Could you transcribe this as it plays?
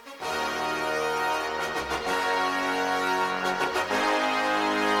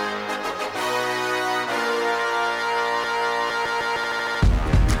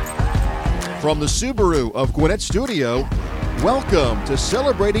From the Subaru of Gwinnett Studio, welcome to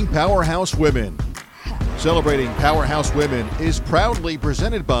Celebrating Powerhouse Women. Celebrating Powerhouse Women is proudly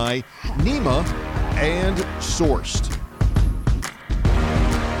presented by NEMA and Sourced.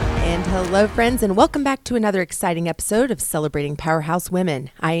 And hello, friends, and welcome back to another exciting episode of Celebrating Powerhouse Women.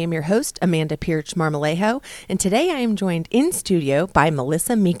 I am your host, Amanda Pirch-Marmolejo, and today I am joined in studio by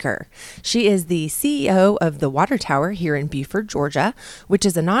Melissa Meeker. She is the CEO of the Water Tower here in Buford, Georgia, which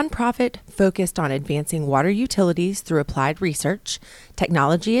is a nonprofit focused on advancing water utilities through applied research,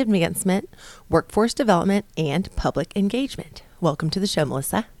 technology advancement, workforce development, and public engagement. Welcome to the show,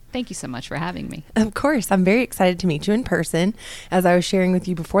 Melissa. Thank you so much for having me. Of course. I'm very excited to meet you in person. As I was sharing with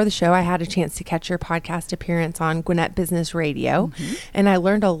you before the show, I had a chance to catch your podcast appearance on Gwinnett Business Radio, and I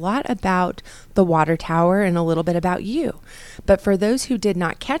learned a lot about the Water Tower and a little bit about you. But for those who did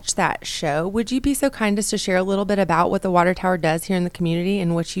not catch that show, would you be so kind as to share a little bit about what the Water Tower does here in the community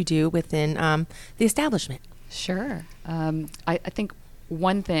and what you do within the establishment? Sure. I think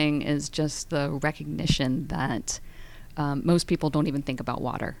one thing is just the recognition that most people don't even think about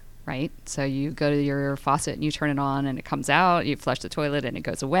water, right? So you go to your faucet and you turn it on and it comes out, you flush the toilet and it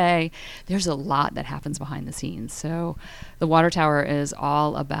goes away. There's a lot that happens behind the scenes. So the Water Tower is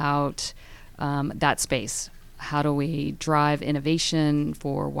all about that space. How do we drive innovation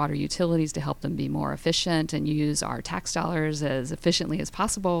for water utilities to help them be more efficient and use our tax dollars as efficiently as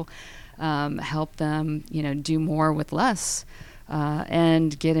possible, help them, do more with less,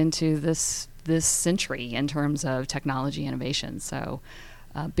 and get into this century in terms of technology innovation. So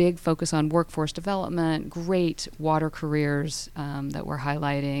big focus on workforce development, great water careers that we're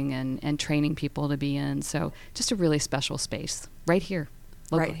highlighting and training people to be in. So just a really special space right here.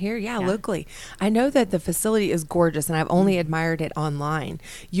 Locally. Right here, yeah, locally. I know that the facility is gorgeous, and I've only admired it online.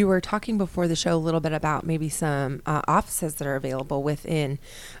 You were talking before the show a little bit about maybe some offices that are available within.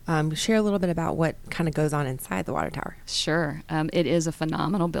 Share a little bit about what kind of goes on inside the Water Tower. Sure. It is a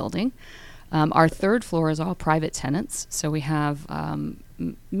phenomenal building. Our third floor is all private tenants, so we have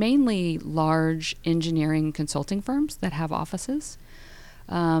mainly large engineering consulting firms that have offices,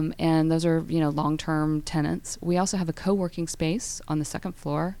 and those are long-term tenants. We also have a co-working space on the second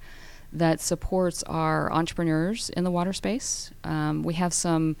floor that supports our entrepreneurs in the water space. We have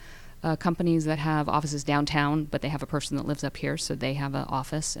some companies that have offices downtown, but they have a person that lives up here, so they have an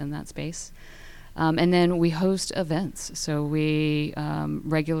office in that space. And then we host events. So we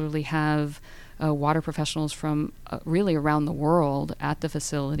regularly have water professionals from really around the world at the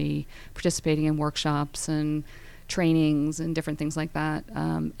facility participating in workshops and trainings and different things like that.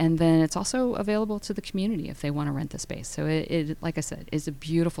 And then it's also available to the community if they want to rent the space. So it, like I said, is a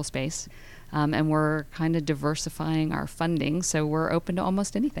beautiful space. And we're kind of diversifying our funding, so we're open to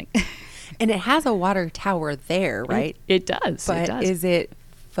almost anything. And it has a water tower there, right? It does. But it does. Is it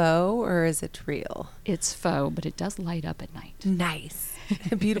faux or is it real? It's faux, but it does light up at night. Nice.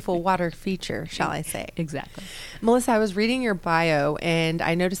 A beautiful water feature, shall I say. Exactly. Melissa, I was reading your bio and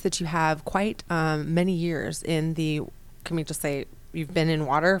I noticed that you have quite many years in the, can we just say you've been in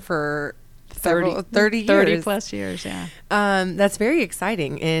water for 30 years. 30 plus years, yeah. That's very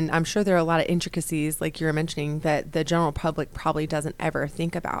exciting. And I'm sure there are a lot of intricacies, like you were mentioning, that the general public probably doesn't ever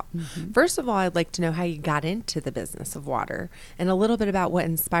think about. First of all, I'd like to know how you got into the business of water and a little bit about what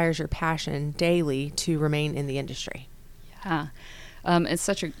inspires your passion daily to remain in the industry. Yeah. It's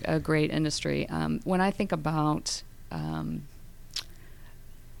such a great industry. When I think about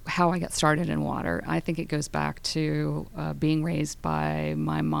how I got started in water, I think it goes back to being raised by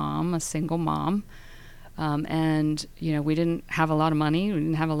my mom, a single mom. And, we didn't have a lot of money. We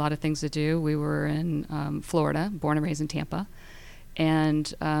didn't have a lot of things to do. We were in Florida, born and raised in Tampa.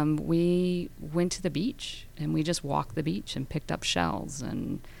 And we went to the beach, and we just walked the beach and picked up shells.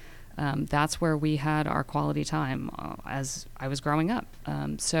 And that's where we had our quality time as I was growing up.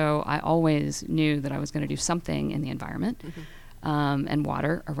 So I always knew that I was going to do something in the environment. And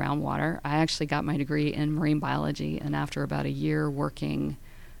water, around water. I actually got my degree in marine biology, and after about a year working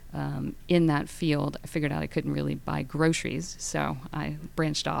in that field, I figured out I couldn't really buy groceries, so I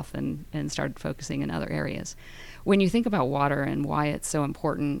branched off and started focusing in other areas. When you think about water and why it's so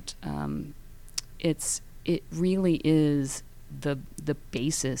important, it really is the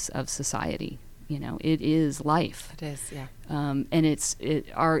basis of society. It is life. It is, yeah. And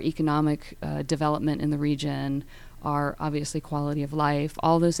our economic development in the region, our obviously quality of life,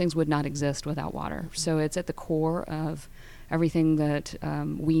 all those things would not exist without water. So it's at the core of everything that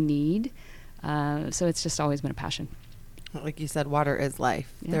we need. So it's just always been a passion. Like you said, water is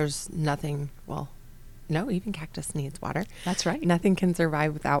life. Yeah. There's nothing, No, even cactus needs water. That's right. Nothing can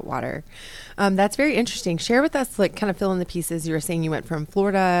survive without water. That's very interesting. Share with us, like, kind of fill in the pieces. You were saying you went from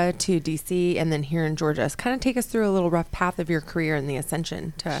Florida to DC and then here in Georgia. So kind of take us through a little rough path of your career and the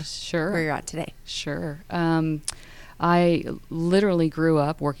ascension to where you're at today. Sure. I literally grew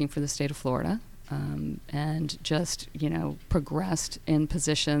up working for the state of Florida, and just, progressed in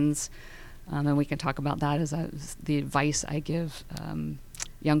positions. And we can talk about that as the advice I give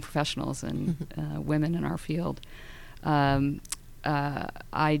young professionals and women in our field.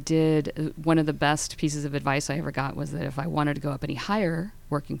 I did, one of the best pieces of advice I ever got was that if I wanted to go up any higher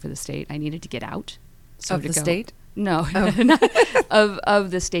working for the state, I needed to get out. So of the state? No,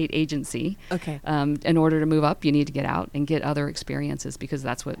 of the state agency. Okay. In order to move up, you need to get out and get other experiences, because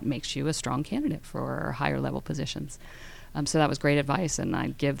that's what makes you a strong candidate for higher level positions. So that was great advice, and I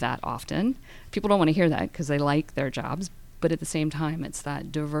give that often. People don't want to hear that because they like their jobs, but at the same time, it's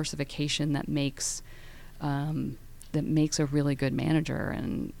that diversification that makes a really good manager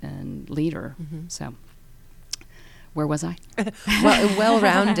and leader. So, where was I?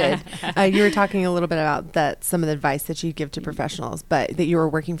 Well-rounded. You were talking a little bit about some of the advice that you give to professionals, but that you were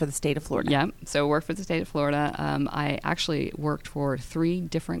working for the state of Florida. Yeah, so worked for the state of Florida. I actually worked for 3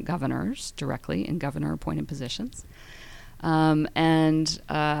 different governors directly in governor-appointed positions. And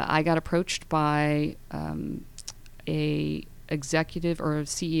I got approached by a executive or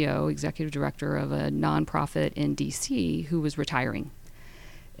CEO, executive director of a nonprofit in DC who was retiring,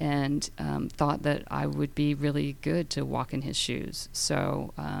 and thought that I would be really good to walk in his shoes.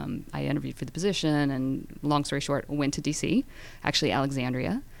 So I interviewed for the position, and long story short, went to DC, actually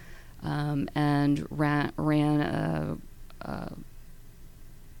Alexandria, and ran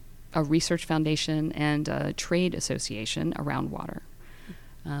a research foundation and a trade association around water.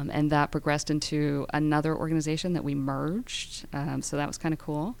 And that progressed into another organization that we merged. So that was kind of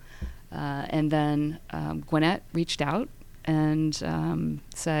cool. And then Gwinnett reached out and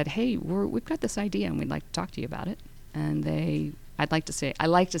said, hey, we've got this idea and we'd like to talk to you about it. And I like to say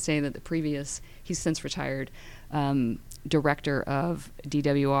that the previous, he's since retired, director of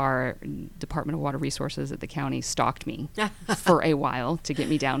DWR, Department of Water Resources at the county, stalked me for a while to get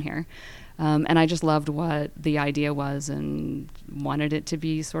me down here. And I just loved what the idea was and wanted it to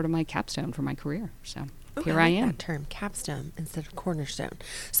be sort of my capstone for my career. So here I am. That term, capstone instead of cornerstone.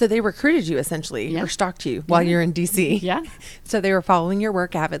 So they recruited you essentially, or stalked you while you're in DC. Yeah. So they were following your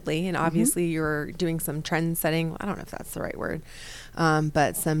work avidly, and obviously you're doing some trend setting. I don't know if that's the right word,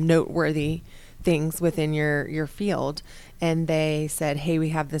 but some noteworthy things within your field. And they said, hey, we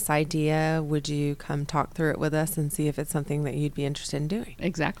have this idea. Would you come talk through it with us and see if it's something that you'd be interested in doing?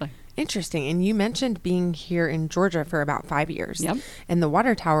 Exactly. Interesting. And you mentioned being here in Georgia for about 5 years. Yep. And the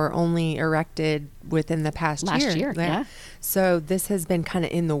water tower only erected within the past year. Last year, yeah. So this has been kind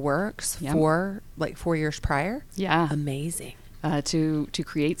of in the works for like 4 years prior. Yeah. Amazing. To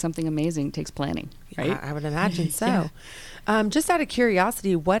create something amazing takes planning, right? I would imagine so. Just out of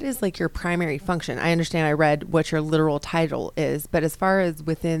curiosity, what is like your primary function? I understand I read what your literal title is, but as far as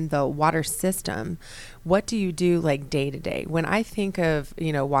within the water system, what do you do like day to day? When I think of,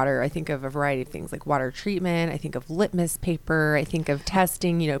 water, I think of a variety of things like water treatment. I think of litmus paper. I think of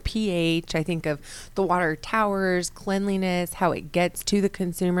testing, pH. I think of the water towers, cleanliness, how it gets to the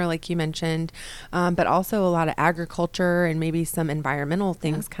consumer, like you mentioned, but also a lot of agriculture and maybe some environmental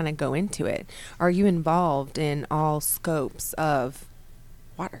things kind of go into it. Are you involved in all scopes of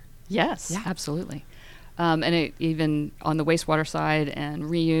water? Yes, absolutely. And even on the wastewater side and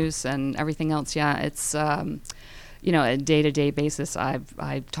reuse and everything else, it's, a day-to-day basis,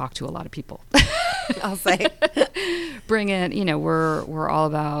 I talk to a lot of people. I'll say. Bring in, we're all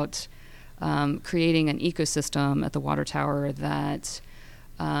about creating an ecosystem at the water tower that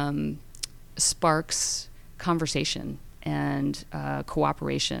sparks conversation and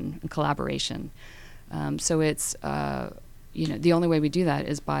cooperation and collaboration. So it's... the only way we do that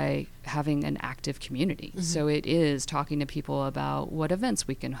is by having an active community. Mm-hmm. So it is talking to people about what events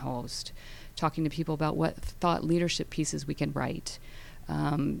we can host, talking to people about what thought leadership pieces we can write,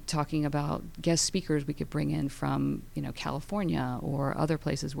 talking about guest speakers we could bring in from, California or other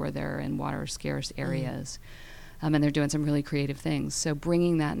places where they're in water scarce areas. And they're doing some really creative things. So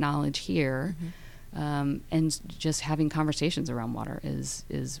bringing that knowledge here and just having conversations around water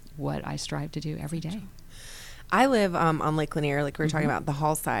is what I strive to do every day. I live on Lake Lanier, like we were talking about the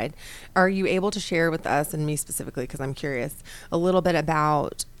Hall side. Are you able to share with us, and me specifically, because I'm curious, a little bit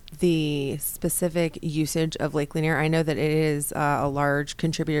about the specific usage of Lake Lanier? I know that it is a large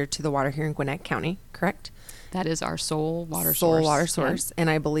contributor to the water here in Gwinnett County, correct? That is our sole water sole source. water Yeah. source. And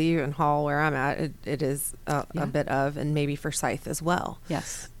I believe in Hall, where I'm at, it is a bit of, and maybe Forsyth as well.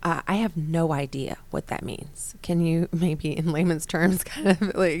 Yes. I have no idea what that means. Can you maybe in layman's terms kind of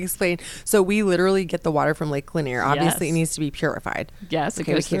like explain? So we literally get the water from Lake Lanier. Obviously, Yes. it needs to be purified. Yes, it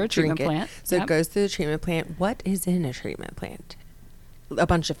Okay, we goes through a can't treatment drink it. plant. So Yep. it goes through the treatment plant. What is in a treatment plant? A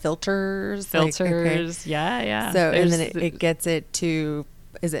bunch of filters. like, okay. Filters. Yeah. So and then There's it gets it to.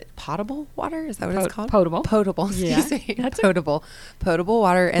 Is it potable water? Is that what it's called? potable. Potable. Yeah. Excuse me. That's potable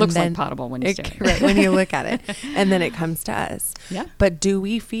water. And Looks like then potable when you stare at it. right, when you look at it, and then it comes to us. Yeah. But do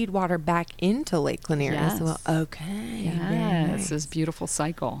we feed water back into Lake Lanier as Yes. well? Okay. very Yes, nice. this beautiful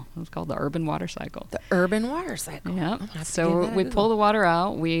cycle. It's called the urban water cycle. The urban water cycle. Yeah. I'm gonna have to give So that a we Google. pull the water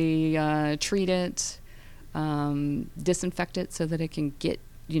out, we treat it, disinfect it so that it can get,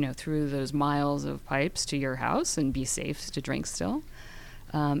 through those miles of pipes to your house and be safe to drink still.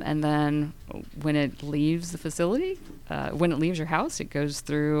 And then when it leaves the facility, when it leaves your house, it goes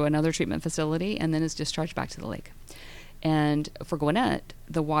through another treatment facility and then is discharged back to the lake. And for Gwinnett,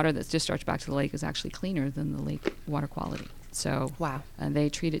 the water that's discharged back to the lake is actually cleaner than the lake water quality. So Wow. they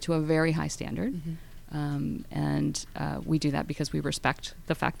treat it to a very high standard. Mm-hmm. And we do that because we respect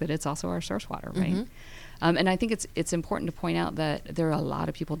the fact that it's also our source water, right? Mhm. And I think it's important to point out that there are a lot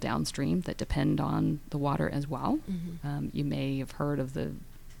of people downstream that depend on the water as well. Mhm. You may have heard of the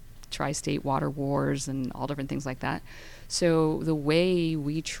tri-state water wars and all different things like that. So the way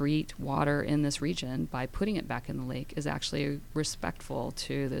we treat water in this region by putting it back in the lake is actually respectful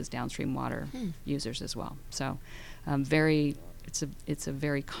to those downstream water users as well. So it's a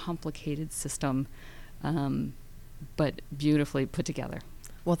very complicated system, but beautifully put together.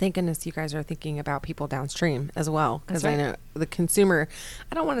 Well, thank goodness you guys are thinking about people downstream as well. Because That's I right. know the consumer,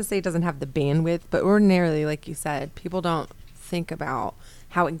 I don't want to say it doesn't have the bandwidth, but ordinarily, like you said, people don't think about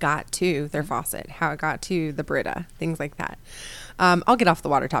how it got to their faucet, how it got to the Brita, things like that. I'll get off the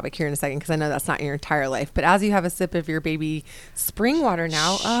water topic here in a second because I know that's not your entire life. But as you have a sip of your baby spring water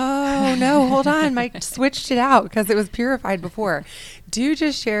now, oh no, hold on, Mike switched it out because it was purified before. Do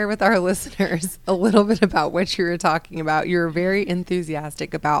just share with our listeners a little bit about what you were talking about. You're very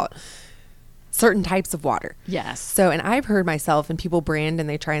enthusiastic about certain types of water. Yes. So, and I've heard myself, and people brand and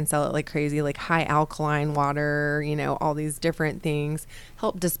they try and sell it like crazy, like high alkaline water, all these different things.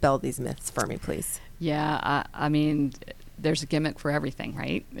 Help dispel these myths for me, please. Yeah, I mean, there's a gimmick for everything,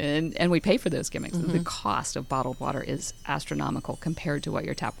 right? And we pay for those gimmicks. Mm-hmm. The cost of bottled water is astronomical compared to what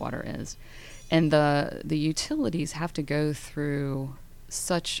your tap water is. And the utilities have to go through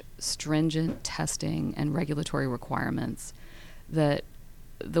such stringent testing and regulatory requirements that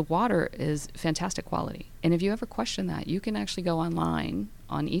the water is fantastic quality. And if you ever question that, you can actually go online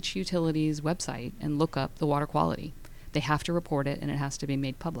on each utility's website and look up the water quality. They have to report it, and it has to be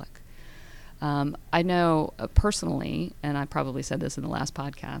made public. I know personally, and I probably said this in the last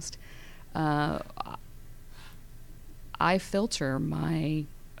podcast, I filter my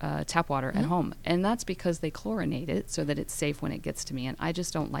tap water at home, and that's because they chlorinate it so that it's safe when it gets to me, and I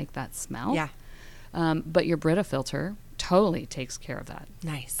just don't like that smell. Yeah. But your Brita filter totally takes care of that.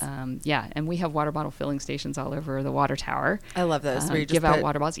 Nice. Yeah, and we have water bottle filling stations all over the water tower. I love those. Where you just give out put-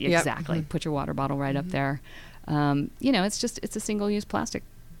 water bottles. Yep. Exactly. Mhm. Put your water bottle right up there. It's a single-use plastic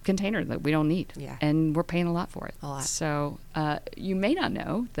container that we don't need. Yeah. And we're paying a lot for it. A lot. So you may not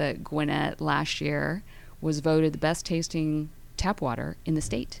know that Gwinnett last year was voted the best tasting tap water in the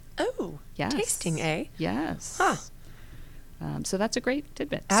state. Oh, Yes. tasting, eh? Yes. Huh. So that's a great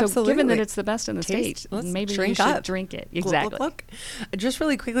tidbit. Absolutely. So given that it's the best in the Taste. state, Let's maybe you drink should up. drink it. Look, Exactly. look. Just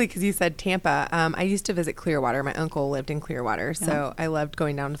really quickly, because you said Tampa, I used to visit Clearwater. My uncle lived in Clearwater, so I loved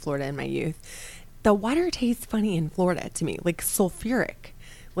going down to Florida in my youth. The water tastes funny in Florida to me, like sulfuric.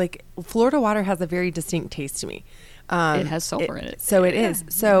 Like Florida water has a very distinct taste to me. It has sulfur in it. So it Yeah. is.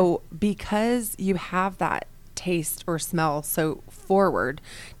 So because you have that taste or smell so forward,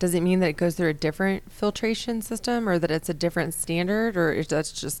 does it mean that it goes through a different filtration system, or that it's a different standard, or is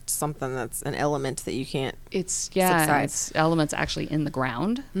that just something that's an element that you can't? subside? It's elements actually in the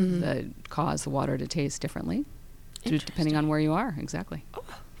ground Mhm. that cause the water to taste differently, depending on where you are. Exactly. Oh,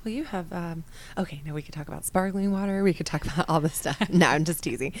 well, you have, okay, now we could talk about sparkling water. We could talk about all this stuff. No, I'm just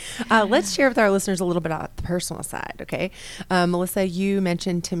teasing. Let's share with our listeners a little bit about the personal side, okay? Melissa, you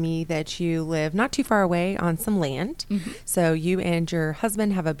mentioned to me that you live not too far away on some land. Mm-hmm. So you and your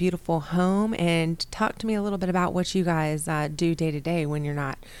husband have a beautiful home. And talk to me a little bit about what you guys do day to day when you're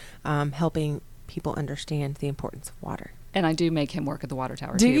not helping people understand the importance of water. And I do make him work at the water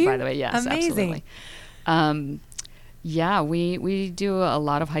tower Do too, you? by the way. Yes, Amazing. absolutely. Yeah, we do a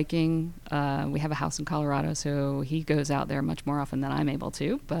lot of hiking. We have a house in Colorado, so he goes out there much more often than I'm able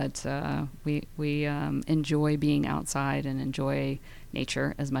to. But we enjoy being outside and enjoy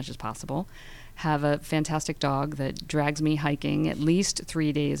nature as much as possible. Have a fantastic dog that drags me hiking at least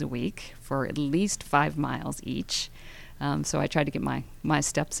 3 days a week for at least 5 miles each. So I try to get my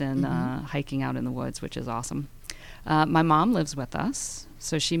steps in hiking out in the woods, which is awesome. My mom lives with us.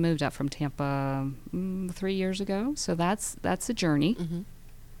 So she moved up from Tampa 3 years ago. So that's a journey,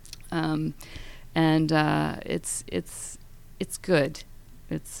 and it's good.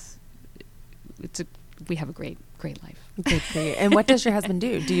 We have a great life. Good for you. And what does your husband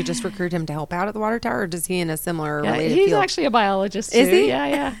do? Do you just recruit him to help out at the water tower, or does he in a similar related he's field? actually a biologist too. Is he?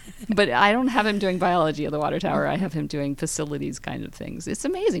 Yeah. But I don't have him doing biology at the water tower. I have him doing facilities kind of things. It's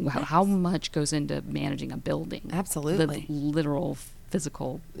amazing how much goes into managing a building. Absolutely. The literal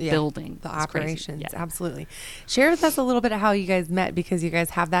physical building. The It's crazy. operations. Yeah. Absolutely. Share with us a little bit of how you guys met, because you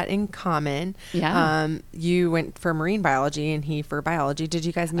guys have that in common. Yeah. You went for marine biology and he for biology. Did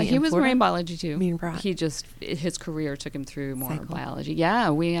you guys meet He in was Florida? marine biology too. His career took him through more Cycle. biology. Yeah,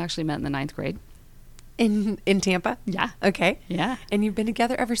 we actually met in the 9th grade. In Tampa? Yeah. Okay. Yeah. And you've been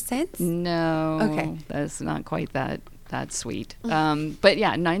together ever since? No. Okay. That's not quite that sweet. But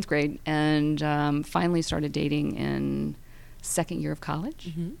yeah, 9th grade, and finally started dating in 2nd year of college.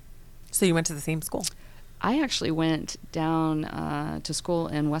 Mm-hmm. So you went to the same school? I actually went down to school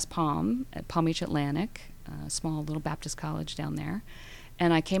in West Palm at Palm Beach Atlantic, a small little Baptist college down there.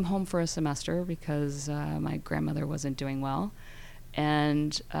 And I came home for a semester because my grandmother wasn't doing well.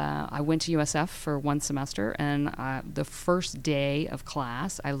 And I went to USF for 1 semester. And the first day of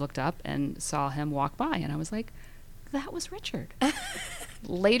class, I looked up and saw him walk by. And I was like, that was Richard.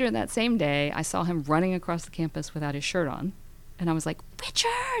 Later that same day, I saw him running across the campus without his shirt on. And I was like, Richard!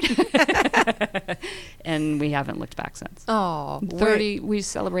 And we haven't looked back since. Oh, 30. We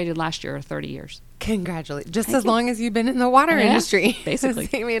celebrated last year 30 years. Congratulations. Just Thank as you. long as you've been in the water Yeah, industry. basically.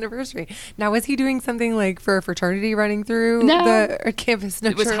 Same anniversary. Now, was he doing something like for a fraternity running through No. the campus?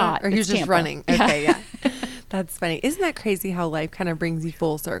 No, It was shirt on? hot. Or he was It's just Tampa. running? Okay, yeah. That's funny. Isn't that crazy how life kind of brings you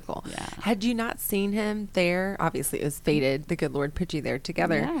full circle? Yeah. Had you not seen him there, obviously it was fated. The good Lord put you there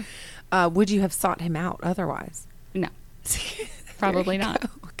together. Yeah. Would you have sought him out otherwise? No. There Probably you not. go.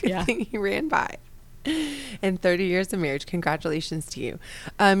 Good Yeah. thing he ran by. And 30 years of marriage. Congratulations to you.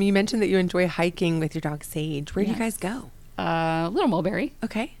 You mentioned that you enjoy hiking with your dog Sage. Where do you guys Yes. go? Little Mulberry.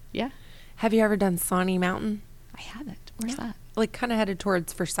 Okay. Yeah. Have you ever done Sawney Mountain? I haven't. Where's that? Like kind of headed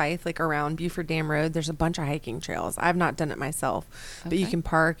towards Forsyth, like around Buford Dam Road. There's a bunch of hiking trails. I've not done it myself, but you Okay. can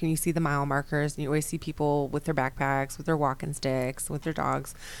park and you see the mile markers, and you always see people with their backpacks, with their walking sticks, with their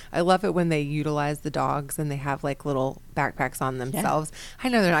dogs. I love it when they utilize the dogs and they have like little backpacks on themselves. I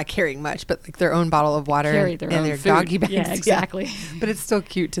know they're not carrying much, but like their own bottle of water Carry and, their and own their food. doggy bags. Yeah, exactly. But it's still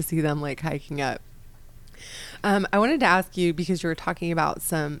cute to see them like hiking up. I wanted to ask you, because you were talking about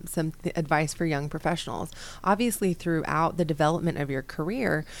some advice for young professionals. Obviously, throughout the development of your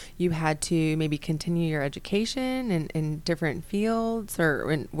career, you had to maybe continue your education in different fields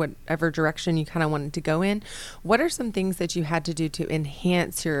or in whatever direction you kind of wanted to go in. What are some things that you had to do to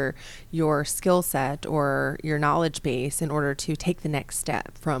enhance your skill set or your knowledge base in order to take the next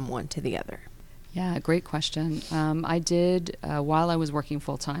step from one to the other? Yeah, great question. I did, while I was working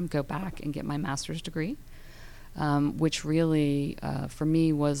full-time, go back and get my master's degree. Which really, for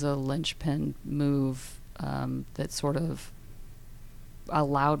me, was a linchpin move that sort of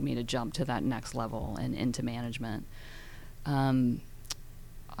allowed me to jump to that next level and into management. Yeah,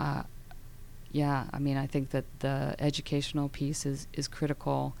 I mean, I think that the educational piece is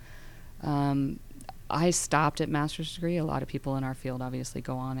critical. I stopped at master's degree. A lot of people in our field obviously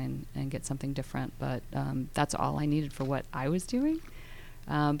go on and get something different, but that's all I needed for what I was doing.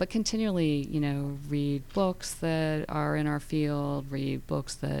 But continually, read books that are in our field, read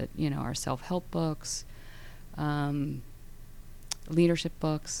books that, are self-help books, leadership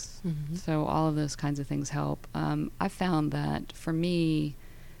books. Mm-hmm. So all of those kinds of things help. I found that for me,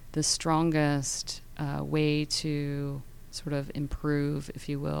 the strongest way to sort of improve, if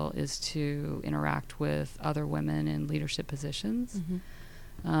you will, is to interact with other women in leadership positions.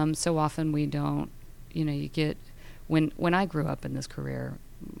 Mm-hmm. So often we don't, you get... When I grew up in this career,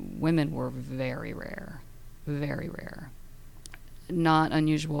 women were very rare, very rare. Not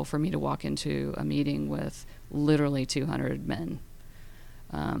unusual for me to walk into a meeting with literally 200 men.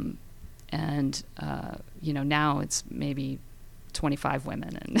 Now it's maybe 25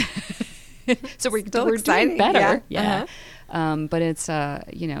 women. And so we're doing better. Yeah. Uh-huh. But it's,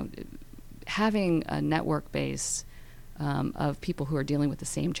 having a network base of people who are dealing with the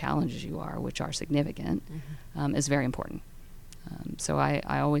same challenges you are, which are significant, is very important. So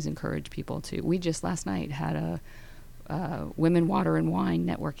I always encourage people to. We just last night had a Women, Water, and Wine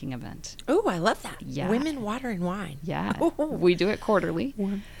networking event. Oh, I love that. Yeah. Women, Water, and Wine. Yeah. Oh. We do it quarterly.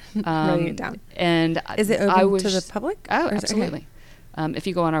 Writing it down. And is it open to the public? Oh, Or is it- absolutely. If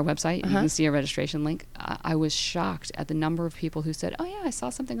you go on our website, you Uh-huh. can see a registration link. I was shocked at the number of people who said, "Oh yeah, I saw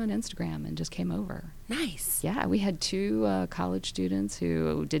something on Instagram," and just came over. Nice. Yeah, we had 2 college students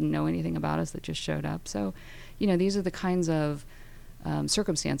who didn't know anything about us that just showed up. So, these are the kinds of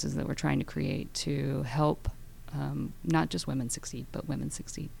circumstances that we're trying to create to help not just women succeed, but women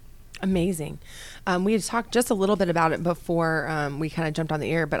succeed. Amazing. We had talked just a little bit about it before we kind of jumped on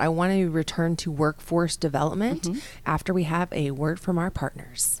the air, but I want to return to workforce development after we have a word from our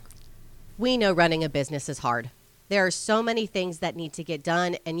partners. We know running a business is hard. There are so many things that need to get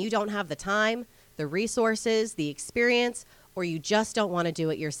done, and you don't have the time, the resources, the experience, or you just don't want to do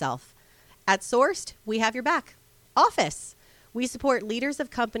it yourself. At Sourced, we have your back. Office. We support leaders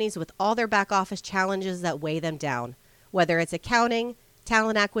of companies with all their back office challenges that weigh them down, whether it's accounting,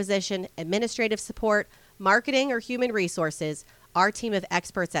 talent acquisition, administrative support, marketing, or human resources. Our team of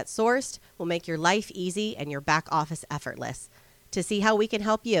experts at Sourced will make your life easy and your back office effortless. To see how we can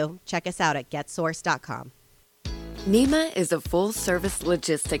help you, check us out at getsourced.com. NEMA is a full-service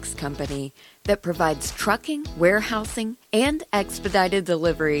logistics company that provides trucking, warehousing, and expedited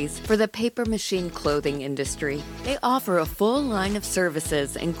deliveries for the paper machine clothing industry. They offer a full line of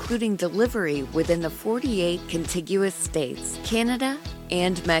services, including delivery within the 48 contiguous states, Canada,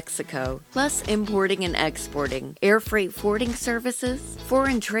 and Mexico, plus importing and exporting, air freight forwarding services,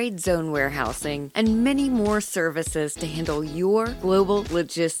 foreign trade zone warehousing, and many more services to handle your global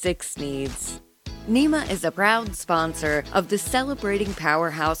logistics needs. NEMA is a proud sponsor of the Celebrating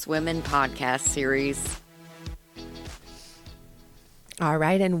Powerhouse Women podcast series. All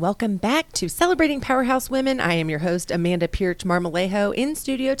right, and welcome back to Celebrating Powerhouse Women. I am your host, Amanda Pirch Marmolejo, in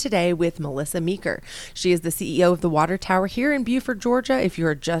studio today with Melissa Meeker. She is the CEO of the Water Tower here in Buford, Georgia, if you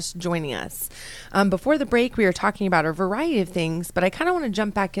are just joining us. Before the break, we were talking about a variety of things, but I kind of want to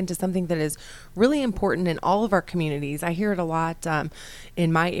jump back into something that is really important in all of our communities. I hear it a lot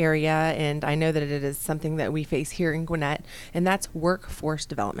in my area, and I know that it is something that we face here in Gwinnett, and that's workforce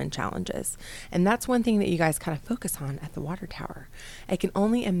development challenges. And that's one thing that you guys kind of focus on at the Water Tower. I can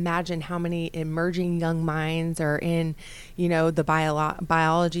only imagine how many emerging young minds are in, the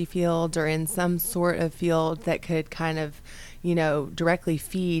biology field or in some sort of field that could kind of, directly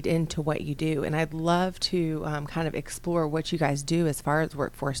feed into what you do. And I'd love to kind of explore what you guys do as far as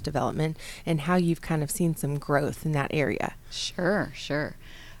workforce development and how you've kind of seen some growth in that area. Sure.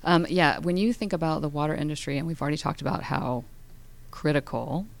 When you think about the water industry, and we've already talked about how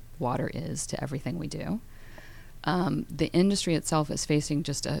critical water is to everything we do, the industry itself is facing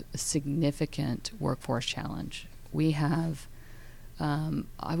just a significant workforce challenge. We have,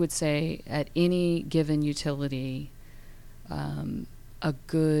 I would say, at any given utility, a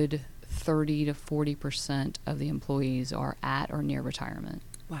good 30 to 40% of the employees are at or near retirement.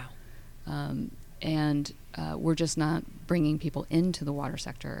 Wow. And we're just not bringing people into the water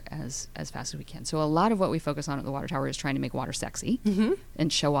sector as fast as we can. So a lot of what we focus on at the Water Tower is trying to make water sexy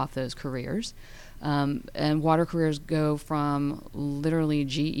and show off those careers. And water careers go from literally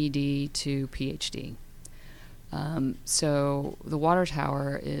GED to PhD. So the Water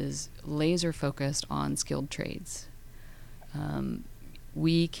Tower is laser focused on skilled trades.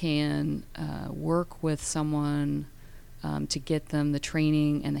 We can work with someone to get them the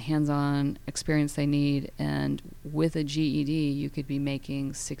training and the hands-on experience they need, and with a GED, you could be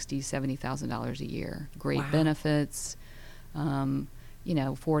making $60,000, $70,000 a year. Great benefits, 4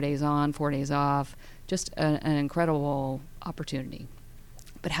 days on, 4 days off, just an incredible opportunity.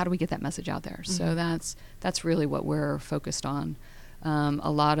 But how do we get that message out there? So that's really what we're focused on.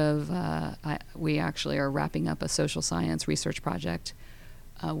 A lot of we actually are wrapping up a social science research project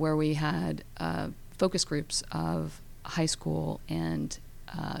where we had focus groups of high school and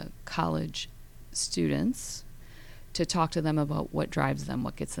college students to talk to them about what drives them,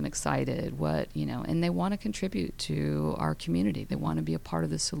 what gets them excited, and they want to contribute to our community. They want to be a part of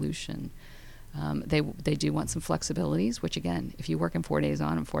the solution. They do want some flexibilities, which again, if you work in 4 days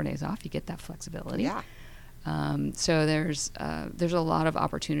on and 4 days off, you get that flexibility. Yeah. So there's a lot of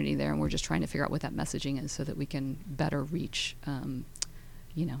opportunity there, and we're just trying to figure out what that messaging is so that we can better reach,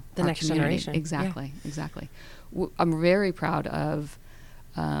 the our next community. generation. Exactly. I'm very proud of,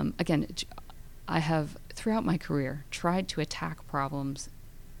 again, I have throughout my career tried to attack problems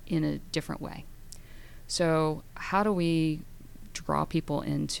in a different way. So how do we draw people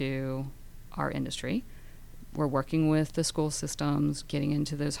into our industry? We're working with the school systems, getting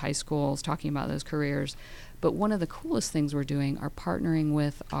into those high schools, talking about those careers. But one of the coolest things we're doing are partnering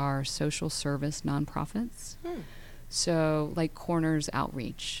with our social service nonprofits. So like Corners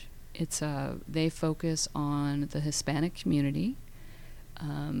Outreach, they focus on the Hispanic community,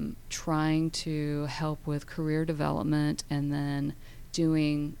 trying to help with career development and then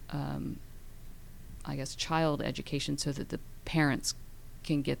doing, I guess, child education so that the parents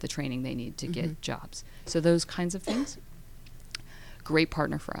can get the training they need to get jobs. So those kinds of things. Great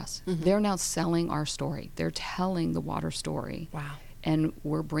partner for us. They're now selling our story. They're telling the water story. Wow. And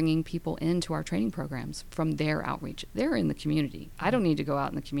we're bringing people into our training programs from their outreach. They're in the community. I don't need to go out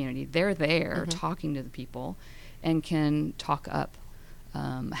in the community. They're there talking to the people and can talk up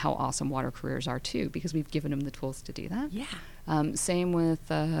how awesome water careers are too, because we've given them the tools to do that. Yeah. Same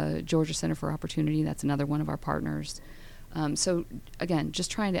with Georgia Center for Opportunity. That's another one of our partners. So again, just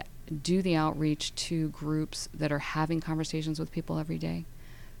trying to do the outreach to groups that are having conversations with people every day,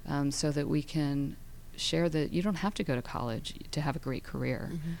 so that we can share that you don't have to go to college to have a great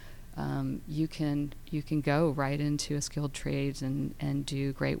career. You can go right into a skilled trades and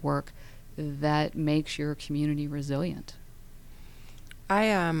do great work that makes your community resilient.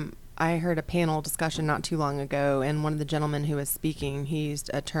 I heard a panel discussion not too long ago, and one of the gentlemen who was speaking, he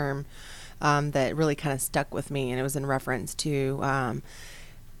used a term that really kind of stuck with me, and it was in reference to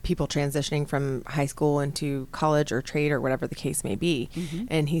people transitioning from high school into college or trade or whatever the case may be.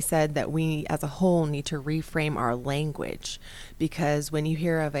 And he said that we as a whole need to reframe our language, because when you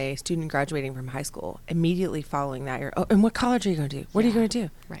hear of a student graduating from high school, immediately following that you're, oh, and what college are you going to do? What are you going to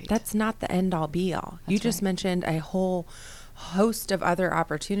do? Right. That's not the end all be all. You just mentioned a whole host of other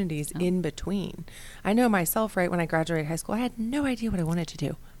opportunities in between. I know myself, right, when I graduated high school, I had no idea what I wanted to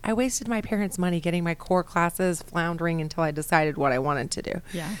do. I wasted my parents' money getting my core classes, floundering until I decided what I wanted to do.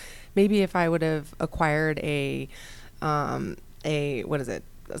 Yeah. Maybe if I would have acquired a trade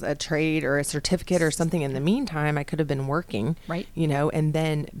or a certificate or something in the meantime, I could have been working, Right. And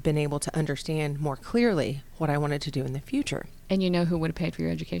then been able to understand more clearly what I wanted to do in the future. And you know who would have paid for your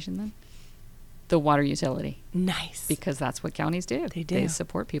education then? The water utility. Nice. Because that's what counties do. They do. They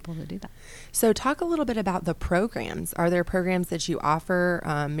support people to do that. So talk a little bit about the programs. Are there programs that you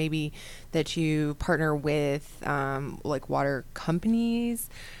offer, maybe that you partner with, like water companies?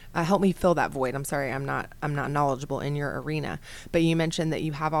 Help me fill that void. I'm sorry, I'm not knowledgeable in your arena. But you mentioned that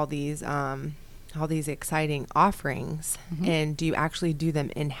you have all these exciting offerings. And do you actually do them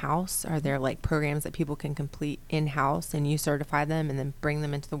in-house? Are there like programs that people can complete in-house and you certify them and then bring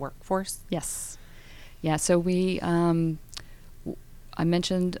them into the workforce? Yes. Yeah, so I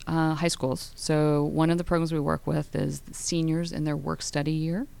mentioned high schools. So one of the programs we work with is the seniors in their work-study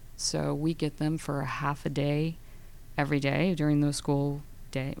year. So we get them for a half a day every day during the school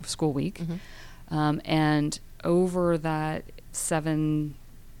week. And over that 7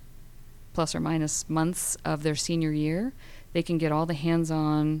 plus or minus months of their senior year, they can get all the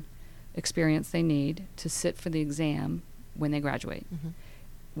hands-on experience they need to sit for the exam when they graduate.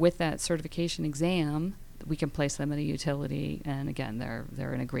 With that certification exam, we can place them at a utility, and again,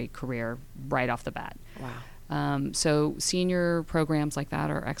 they're in a great career right off the bat. Wow. So senior programs like that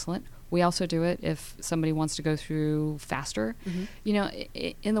are excellent. We also do it if somebody wants to go through faster. You know,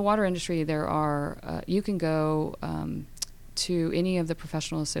 in the water industry, there are you can go to any of the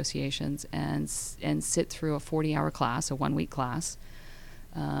professional associations and sit through a 40-hour class, a 1-week class,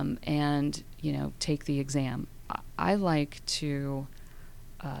 and take the exam. I like to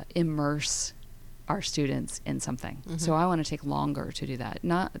immerse our students in something. So I want to take longer to do that.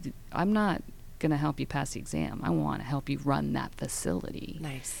 I'm not going to help you pass the exam. I want to help you run that facility.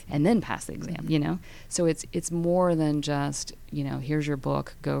 Nice. And then pass the exam, So it's more than just, here's your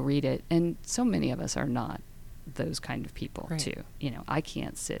book, go read it. And so many of us are not those kind of people too. I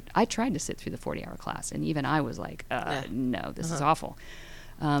can't sit. I tried to sit through the 40-hour class, and even I was like, no, this is awful.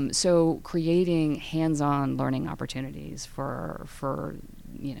 So creating hands-on learning opportunities for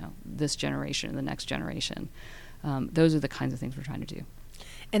this generation and the next generation, those are the kinds of things we're trying to do.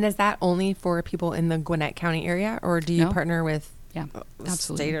 And is that only for people in the Gwinnett County area, or do you partner with the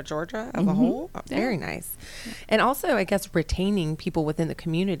absolutely. State of Georgia as a whole? Oh, very nice. Yeah. And also, I guess, retaining people within the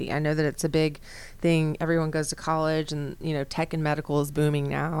community. I know that it's a big thing. Everyone goes to college, and tech and medical is booming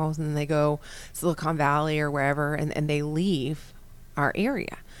now, and then they go Silicon Valley or wherever, and they leave our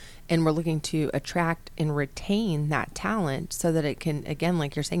area. And we're looking to attract and retain that talent so that it can, again,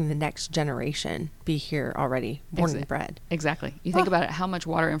 like you're saying, the next generation be here already, born and bred. Exactly. You think about it, how much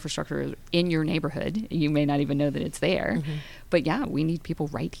water infrastructure is in your neighborhood. You may not even know that it's there. But yeah, we need people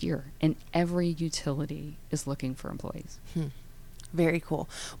right here. And every utility is looking for employees. Very cool.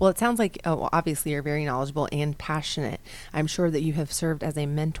 Well, it sounds like, obviously you're very knowledgeable and passionate. I'm sure that you have served as a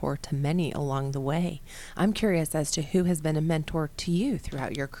mentor to many along the way. I'm curious as to who has been a mentor to you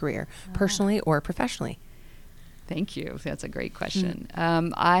throughout your career, personally or professionally. Thank you. That's a great question.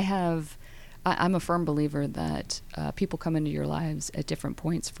 I'm a firm believer that people come into your lives at different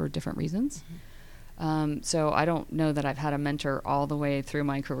points for different reasons. So I don't know that I've had a mentor all the way through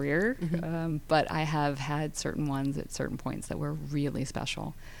my career, but I have had certain ones at certain points that were really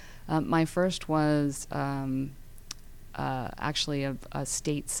special. My first was actually a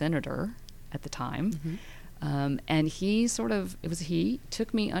state senator at the time. And he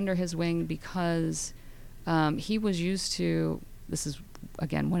took me under his wing because he was used to, this is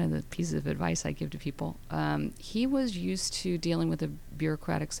again one of the pieces of advice I give to people, he was used to dealing with a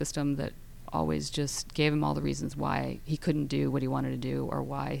bureaucratic system that always just gave him all the reasons why he couldn't do what he wanted to do or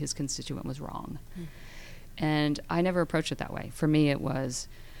why his constituent was wrong. And I never approached it that way. For me, it was,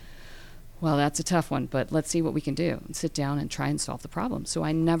 well, that's a tough one, but let's see what we can do and sit down and try and solve the problem. So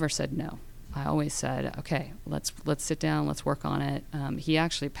I never said no. I always said, okay, let's sit down, let's work on it. He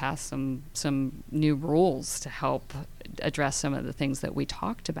actually passed some new rules to help address some of the things that we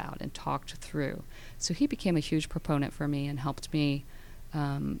talked about and talked through. So he became a huge proponent for me and helped me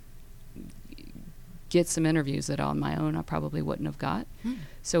get some interviews that on my own I probably wouldn't have got.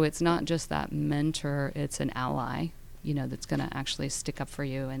 So it's not just that mentor, it's an ally, that's going to actually stick up for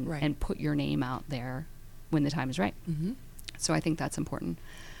you and put your name out there when the time is right. So I think that's important.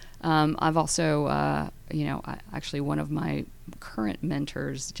 I've also, actually one of my current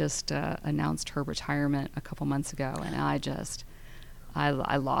mentors just announced her retirement a couple months ago, and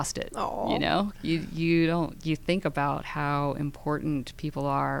I lost it. Aww. You think about how important people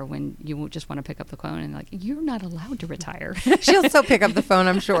are when you just want to pick up the phone and you're not allowed to retire. She'll still pick up the phone,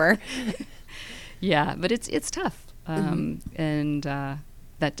 I'm sure. Yeah, but it's tough. And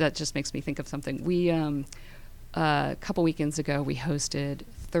that just makes me think of something. We, a couple weekends ago, we hosted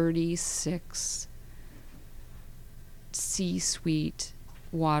 36 C-suite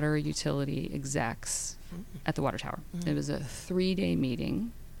water utility execs at the water tower. It was a 3-day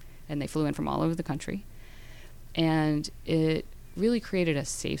meeting, and they flew in from all over the country. And it really created a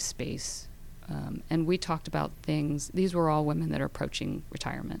safe space. And we talked about things. These were all women that are approaching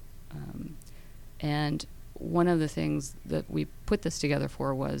retirement. And one of the things that we put this together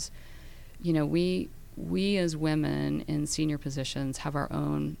for was, we as women in senior positions have our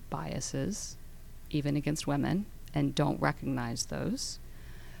own biases, even against women, and don't recognize those.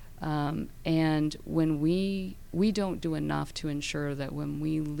 And when we don't do enough to ensure that when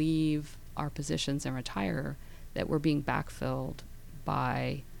we leave our positions and retire, that we're being backfilled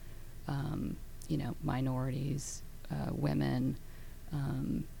by, minorities, women.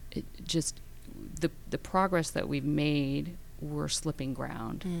 The progress that we've made, we're slipping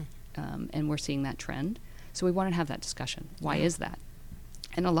ground, and we're seeing that trend. So we want to have that discussion. Why is that?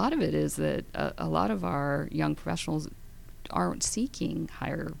 And a lot of it is that a lot of our young professionals aren't seeking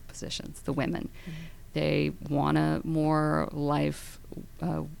higher positions, the women. They want a more life,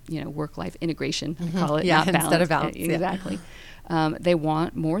 work-life integration, I call it, not balance. Instead of balance. Exactly. They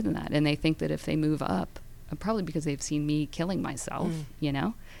want more than that, and they think that if they move up, probably because they've seen me killing myself,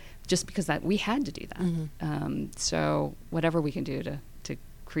 just because that we had to do that. So whatever we can do to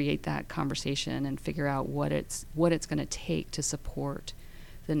create that conversation and figure out what it's going to take to support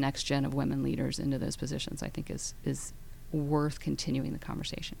the next gen of women leaders into those positions, I think is worth continuing the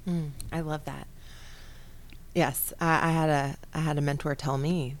conversation. I love that. Yes, I had a mentor tell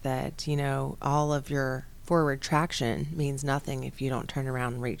me that all of your forward traction means nothing if you don't turn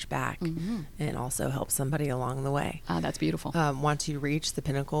around and reach back and also help somebody along the way. That's beautiful. Once you reach the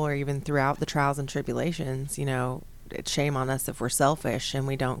pinnacle, or even throughout the trials and tribulations, it's shame on us if we're selfish and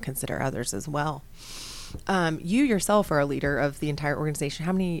we don't consider others as well. You yourself are a leader of the entire organization.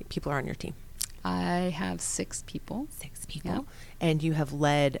 How many people are on your team? I have 6 people. 6 people. Yeah. And you have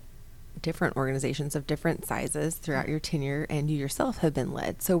led different organizations of different sizes throughout your tenure, and you yourself have been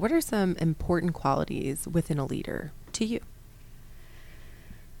led. So what are some important qualities within a leader to you?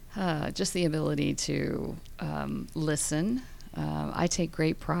 Just the ability to listen. I take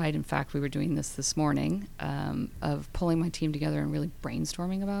great pride. In fact, we were doing this morning, of pulling my team together and really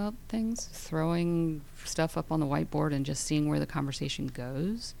brainstorming about things, throwing stuff up on the whiteboard and just seeing where the conversation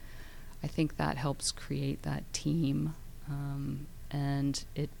goes. I think that helps create that team. And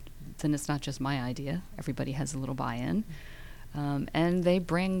then it's not just my idea. Everybody has a little buy-in. And they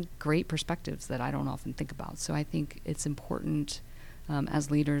bring great perspectives that I don't often think about. So I think it's important as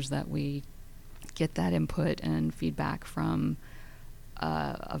leaders that we get that input and feedback from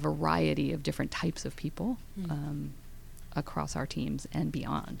a variety of different types of people. across our teams and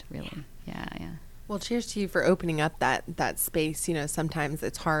beyond, really. Yeah. Well, cheers to you for opening up that space. You know, sometimes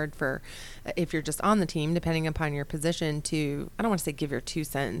it's hard for, if you're just on the team, depending upon your position, to, I don't want to say give your 2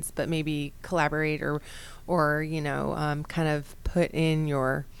 cents, but maybe collaborate or you know, kind of put in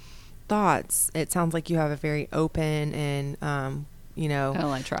your thoughts. It sounds like you have a very open and, you know,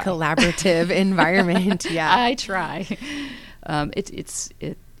 I try. collaborative environment. Yeah, I try.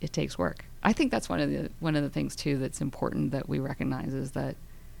 It takes work. I think that's one of the things too that's important that we recognize is that,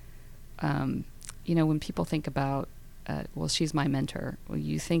 you know, when people think about, well, she's my mentor, well,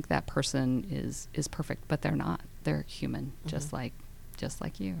 you think that person is perfect, but they're not. They're human, just like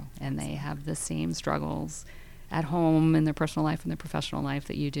you, and they have the same struggles at home in their personal life and their professional life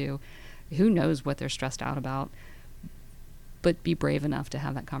that you do. Who knows what they're stressed out about? But be brave enough to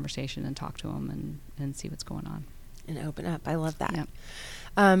have that conversation and talk to them and see what's going on. And open up. I love that. Yep.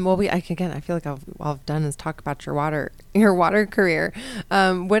 Well, I feel like all I've done is talk about your water career.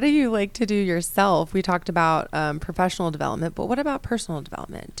 What do you like to do yourself? We talked about professional development, but what about personal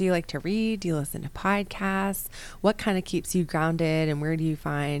development? Do you like to read? Do you listen to podcasts? What kind of keeps you grounded, and where do you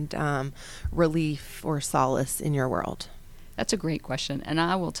find relief or solace in your world? That's a great question. And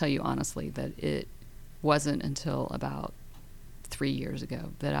I will tell you honestly that it wasn't until about 3 years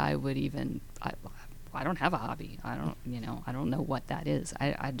ago that I would I don't have a hobby. I don't know what that is.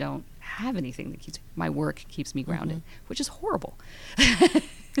 I don't have anything that my work keeps me grounded, which is horrible.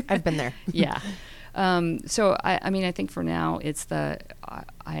 I've been there. Yeah. So I think for now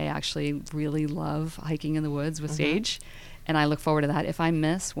I actually really love hiking in the woods with Sage, and I look forward to that. If I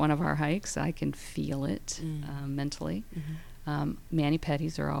miss one of our hikes, I can feel it mentally.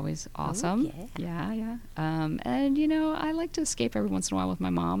 Mani-pedis are always awesome. Ooh, yeah. And you know, I like to escape every once in a while with my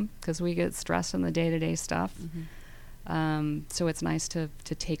mom because we get stressed in the day-to-day stuff. So it's nice to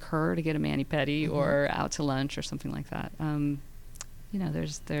take her to get a mani-pedi or out to lunch or something like that. You know,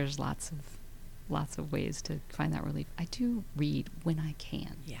 there's lots of ways to find that relief. I do read when I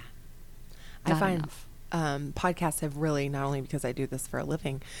can. Yeah. Not I find enough. Podcasts have really, not only because I do this for a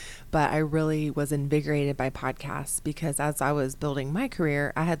living, but I really was invigorated by podcasts because as I was building my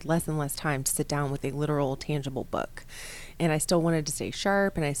career, I had less and less time to sit down with a literal, tangible book. And I still wanted to stay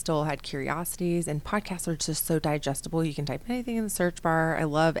sharp, and I still had curiosities, and podcasts are just so digestible. You can type anything in the search bar. I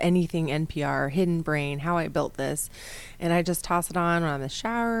love anything NPR, Hidden Brain, How I Built This. And I just toss it on when I'm in the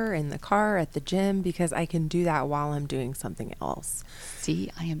shower, in the car, at the gym, because I can do that while I'm doing something else.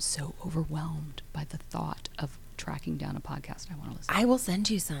 See, I am so overwhelmed by the thought of tracking down a podcast I want to listen to. I will send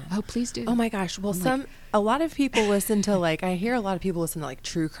you some. Oh, please do. Oh my gosh. Well, a lot of people listen to I hear a lot of people listen to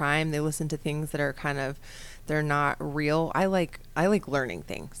true crime. They listen to things that are kind of, they're not real. I like learning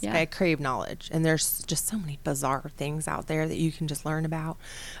things. Yeah. I crave knowledge, and there's just so many bizarre things out there that you can just learn about.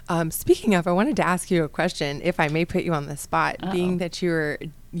 Speaking of, I wanted to ask you a question, if I may put you on the spot. Being that you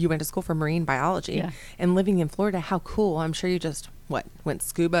went to school for marine biology and living in Florida, how cool. I'm sure you just went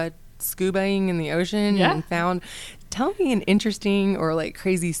scubaing in the ocean and found. Tell me an interesting or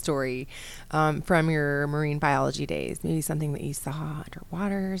crazy story from your marine biology days. Maybe something that you saw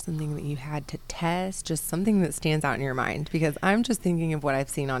underwater, something that you had to test, just something that stands out in your mind, because I'm just thinking of what I've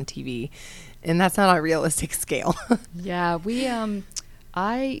seen on TV, and that's not a realistic scale. Yeah, when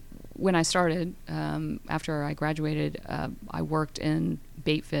I started, after I graduated, I worked in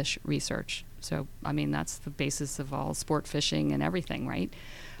bait fish research. So, that's the basis of all sport fishing and everything, right?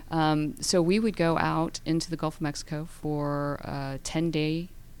 So we would go out into the Gulf of Mexico for 10-day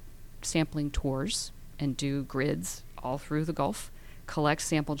sampling tours and do grids all through the Gulf, collect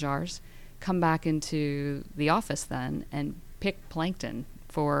sample jars, come back into the office then and pick plankton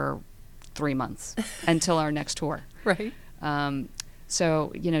for 3 months until our next tour. Right.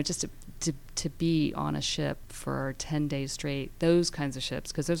 So, just to be on a ship for 10 days straight, those kinds of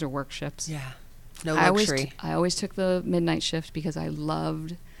ships, because those are work ships. Yeah. No luxury. I always took the midnight shift because I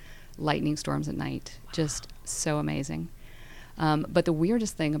loved lightning storms at night. Wow. Just so amazing. But the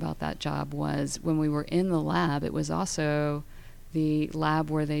weirdest thing about that job was when we were in the lab, it was also the lab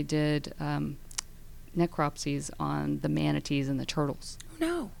where they did necropsies on the manatees and the turtles. Oh,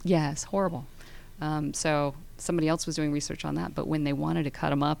 no. Yes, horrible. So somebody else was doing research on that, but when they wanted to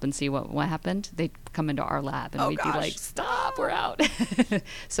cut them up and see what happened, they'd come into our lab and we'd be like, stop, we're out.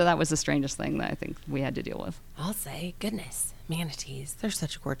 So that was the strangest thing that I think we had to deal with. I'll say, goodness, manatees, they're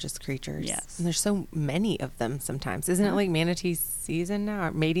such gorgeous creatures. Yes. And there's so many of them sometimes. Isn't it manatee season now,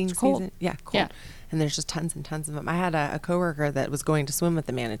 or mating season? Yeah, cold. Yeah. And there's just tons and tons of them. I had a coworker that was going to swim with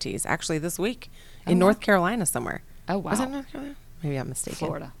the manatees actually this week in North Carolina somewhere. Oh, wow. Was it North Carolina? Maybe I'm mistaken.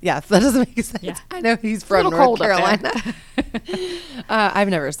 Florida. Yeah, that doesn't make sense. Yeah. I know he's a from little North cold up there. Carolina. I've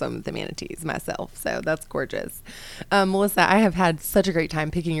never swum with the manatees myself, so that's gorgeous. Melissa, I have had such a great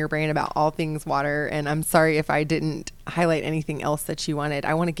time picking your brain about all things water, and I'm sorry if I didn't highlight anything else that you wanted.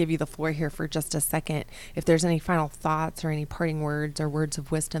 I want to give you the floor here for just a second. If there's any final thoughts or any parting words or words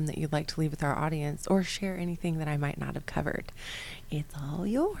of wisdom that you'd like to leave with our audience, or share anything that I might not have covered, it's all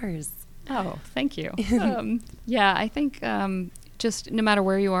yours. Oh, thank you. Yeah, I think just no matter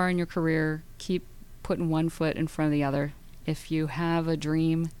where you are in your career, keep putting one foot in front of the other. If you have a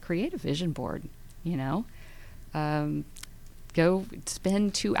dream, create a vision board, go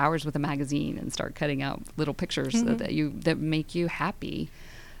spend 2 hours with a magazine and start cutting out little pictures that make you happy.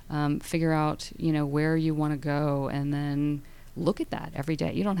 Figure out, where you want to go, and then look at that every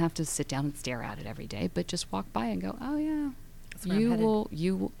day. You don't have to sit down and stare at it every day, but just walk by and go, oh yeah, you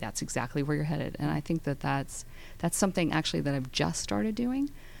will, that's exactly where you're headed. And I think that's something actually that I've just started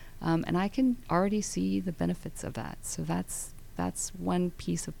doing. And I can already see the benefits of that. So that's one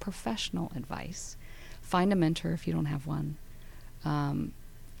piece of professional advice. Find a mentor if you don't have one.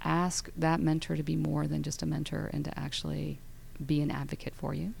 Ask that mentor to be more than just a mentor and to actually be an advocate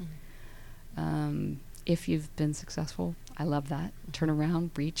for you. Mm-hmm. If you've been successful, I love that. Turn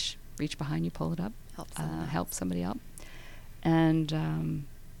around, reach behind you, pull it up, help somebody up. And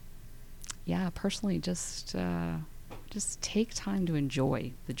personally, just take time to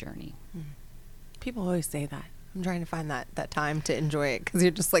enjoy the journey. People always say that. I'm trying to find that time to enjoy it, because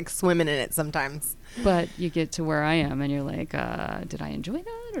you're just like swimming in it sometimes. But you get to where I am and you're like, did I enjoy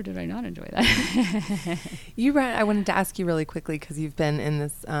that or did I not enjoy that? I wanted to ask you really quickly, because you've been in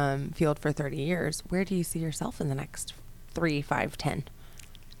this field for 30 years. Where do you see yourself in the next 3, 5, 10?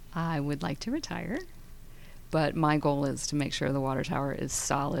 I would like to retire. But my goal is to make sure the water tower is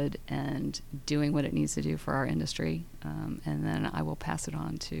solid and doing what it needs to do for our industry. And then I will pass it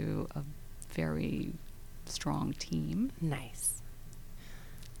on to a very strong team. Nice.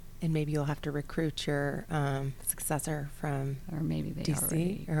 And maybe you'll have to recruit your successor from or maybe they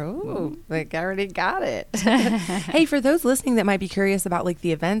DC. already. Like already got it. Hey, for those listening that might be curious about like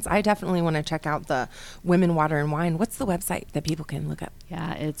the events, I definitely want to check out the Women, Water, and Wine. What's the website that people can look up?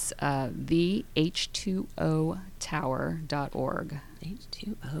 Yeah, it's the H2OTower.org.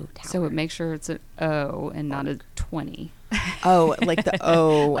 H2O Tower. So it makes sure it's an O and not a 20. Oh, like the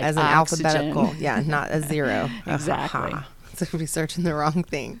O Like as an oxygen. Alphabetical. Yeah, not a 0. Exactly. So we'll be searching the wrong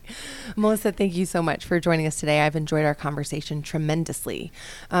thing. Melissa, thank you so much for joining us today. I've enjoyed our conversation tremendously.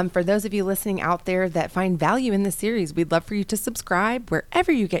 For those of you listening out there that find value in this series, we'd love for you to subscribe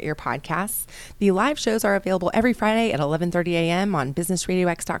wherever you get your podcasts. The live shows are available every Friday at 11:30 a.m. on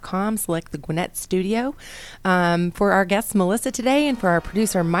businessradiox.com. Select the Gwinnett Studio. For our guest, Melissa, today, and for our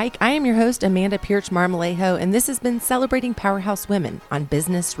producer, Mike, I am your host, Amanda Pierce Marmolejo, and this has been Celebrating Powerhouse Women on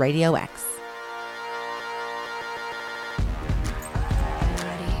Business Radio X.